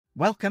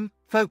Welcome,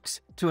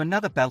 folks, to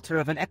another belter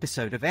of an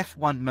episode of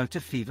F1 Motor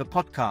Fever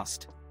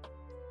podcast.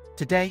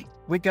 Today,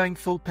 we're going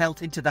full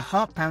pelt into the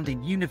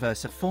heart-pounding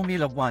universe of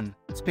Formula One,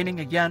 spinning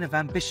a yarn of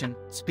ambition,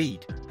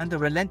 speed, and the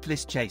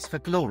relentless chase for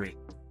glory.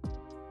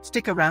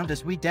 Stick around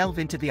as we delve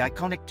into the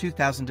iconic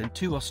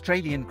 2002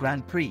 Australian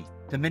Grand Prix,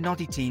 the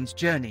Minardi team's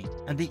journey,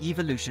 and the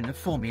evolution of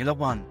Formula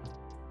One.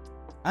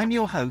 I'm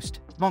your host,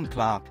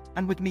 Monclark,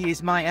 and with me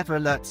is my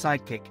ever-alert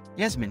sidekick,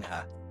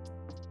 Yasminha.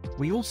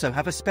 We also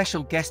have a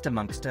special guest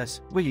amongst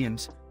us,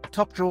 Williams, a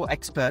top-draw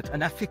expert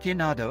and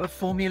aficionado of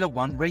Formula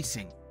One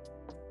racing.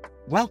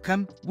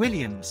 Welcome,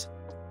 Williams.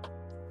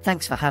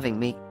 Thanks for having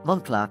me,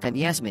 Monclark and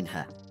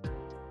Yasminha.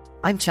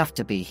 I'm chuffed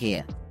to be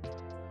here.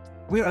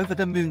 We're over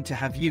the moon to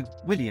have you,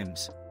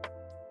 Williams.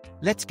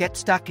 Let's get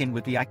stuck in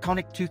with the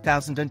iconic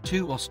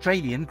 2002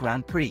 Australian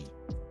Grand Prix.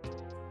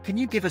 Can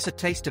you give us a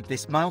taste of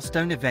this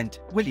milestone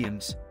event,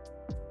 Williams?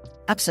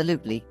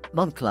 Absolutely,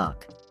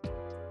 Monclark.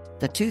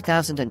 The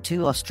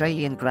 2002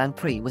 Australian Grand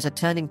Prix was a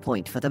turning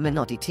point for the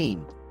Minardi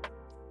team.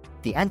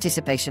 The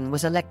anticipation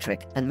was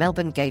electric, and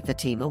Melbourne gave the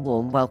team a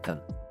warm welcome.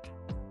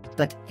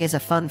 But here's a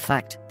fun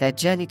fact: their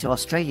journey to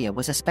Australia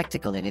was a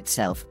spectacle in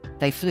itself.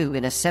 They flew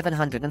in a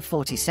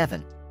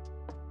 747.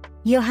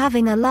 You're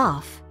having a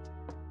laugh.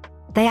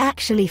 They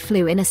actually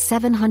flew in a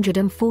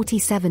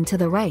 747 to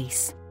the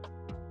race.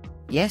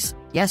 Yes,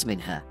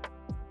 Yasminha.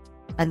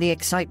 And the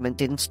excitement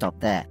didn't stop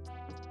there.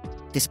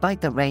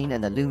 Despite the rain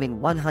and the looming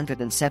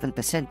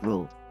 107%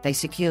 rule, they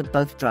secured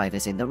both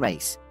drivers in the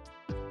race.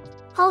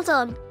 Hold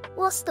on,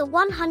 what's the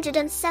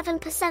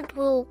 107%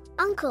 rule,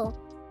 Uncle?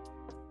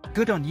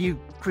 Good on you,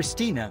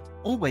 Christina,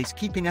 always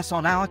keeping us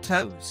on our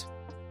toes.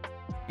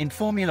 In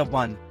Formula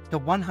One, the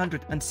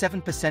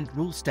 107%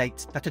 rule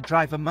states that a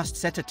driver must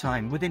set a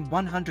time within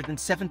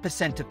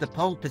 107% of the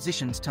pole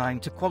position's time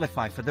to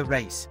qualify for the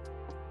race.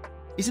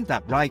 Isn't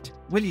that right,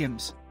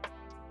 Williams?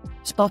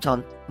 Spot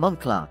on,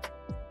 Monclark.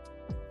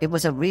 It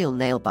was a real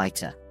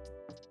nail-biter.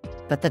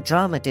 But the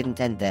drama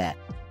didn't end there.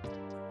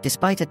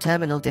 Despite a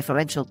terminal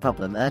differential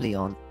problem early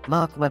on,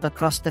 Mark Webber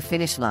crossed the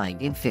finish line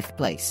in 5th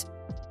place.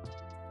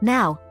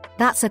 Now,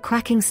 that's a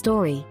cracking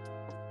story.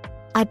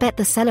 I bet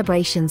the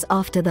celebrations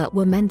after that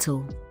were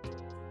mental.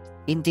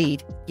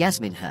 Indeed,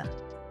 Yasminha.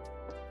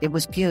 It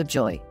was pure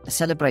joy, a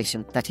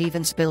celebration that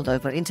even spilled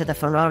over into the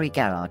Ferrari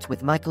garage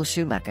with Michael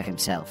Schumacher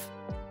himself.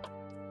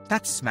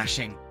 That's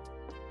smashing.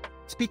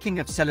 Speaking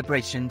of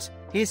celebrations,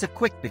 here's a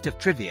quick bit of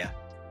trivia.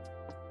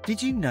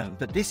 Did you know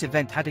that this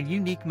event had a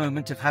unique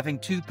moment of having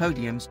 2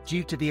 podiums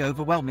due to the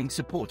overwhelming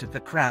support of the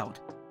crowd?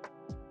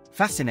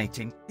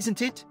 Fascinating,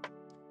 isn't it?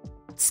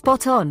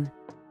 Spot on.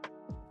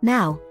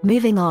 Now,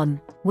 moving on,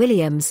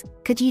 Williams,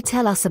 could you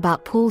tell us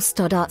about Paul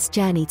Stoddart's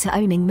journey to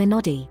owning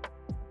Minardi?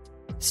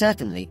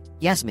 Certainly,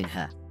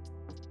 Yasminha.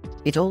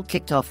 It all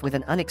kicked off with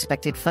an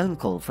unexpected phone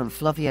call from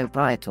Flavio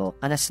Briatore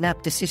and a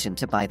snap decision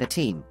to buy the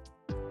team.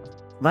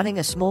 Running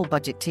a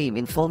small-budget team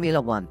in Formula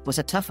One was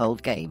a tough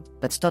old game,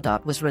 but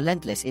Stoddart was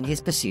relentless in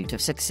his pursuit of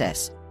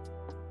success.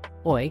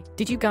 Oi,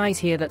 did you guys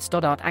hear that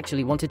Stoddart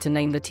actually wanted to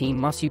name the team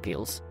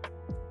Marsupials?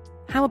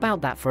 How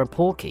about that for a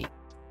porky?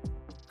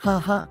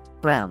 Ha,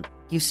 Brown,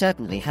 you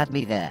certainly had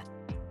me there.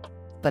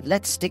 But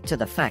let's stick to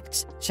the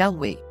facts, shall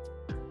we?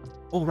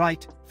 All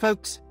right,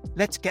 folks,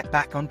 let's get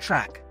back on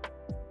track.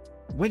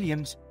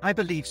 Williams, I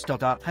believe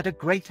Stoddart had a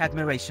great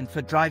admiration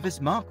for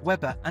drivers Mark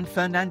Webber and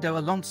Fernando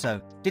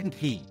Alonso, didn't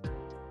he?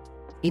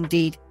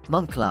 Indeed,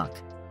 Monclark.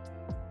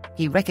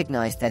 He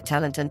recognized their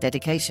talent and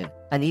dedication,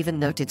 and even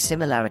noted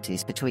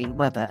similarities between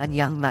Webber and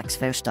young Max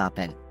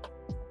Verstappen.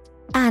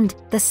 And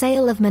the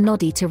sale of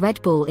Minardi to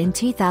Red Bull in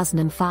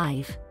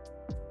 2005.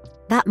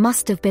 That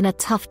must have been a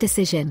tough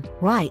decision,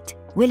 right,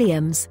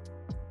 Williams?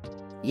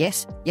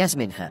 Yes,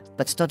 Yasminha,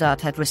 but Stoddart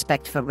had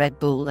respect for Red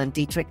Bull and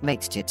Dietrich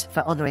Mateschitz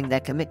for honoring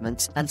their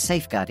commitments and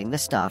safeguarding the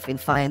staff in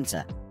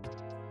Faenza.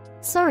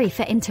 Sorry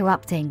for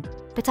interrupting,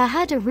 but I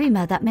heard a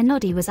rumor that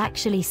Minardi was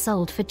actually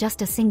sold for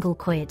just a single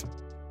quid.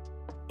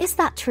 Is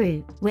that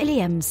true,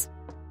 Williams?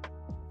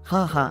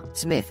 Ha,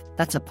 Smith,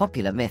 that's a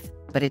popular myth,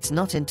 but it's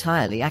not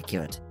entirely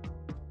accurate.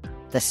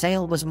 The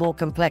sale was more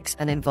complex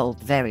and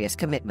involved various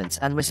commitments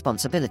and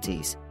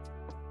responsibilities.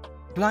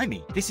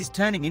 Blimey, this is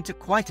turning into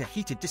quite a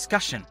heated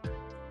discussion.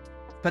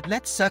 But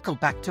let's circle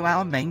back to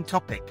our main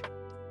topic.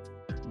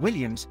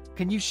 Williams,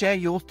 can you share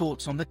your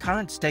thoughts on the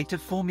current state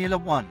of Formula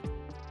One?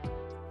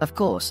 Of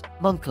course,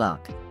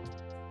 Monclark.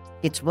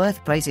 It's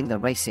worth praising the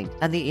racing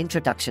and the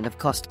introduction of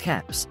cost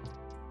caps.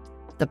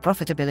 The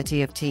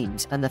profitability of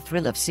teams and the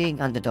thrill of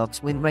seeing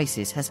underdogs win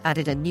races has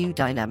added a new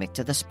dynamic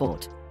to the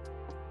sport.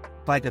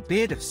 By the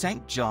beard of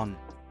St. John.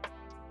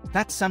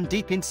 That's some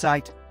deep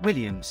insight,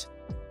 Williams.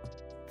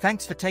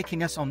 Thanks for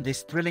taking us on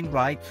this thrilling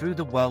ride through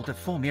the world of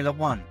Formula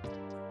One.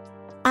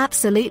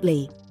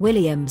 Absolutely,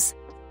 Williams.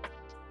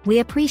 We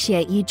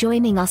appreciate you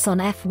joining us on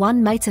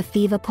F1 Motor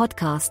Fever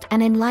podcast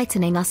and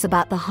enlightening us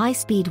about the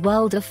high-speed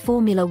world of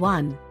Formula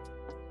One.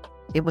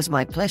 It was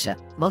my pleasure,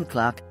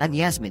 Monclark and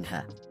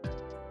Yasminha.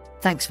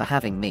 Thanks for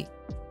having me.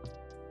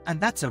 And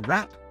that's a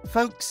wrap,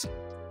 folks.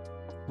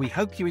 We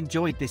hope you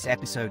enjoyed this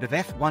episode of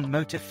F1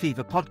 Motor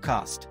Fever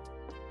podcast.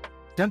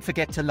 Don't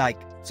forget to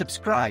like,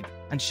 subscribe,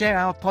 and share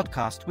our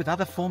podcast with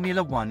other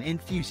Formula One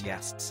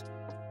enthusiasts.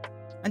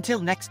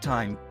 Until next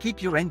time,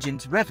 keep your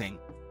engines revving.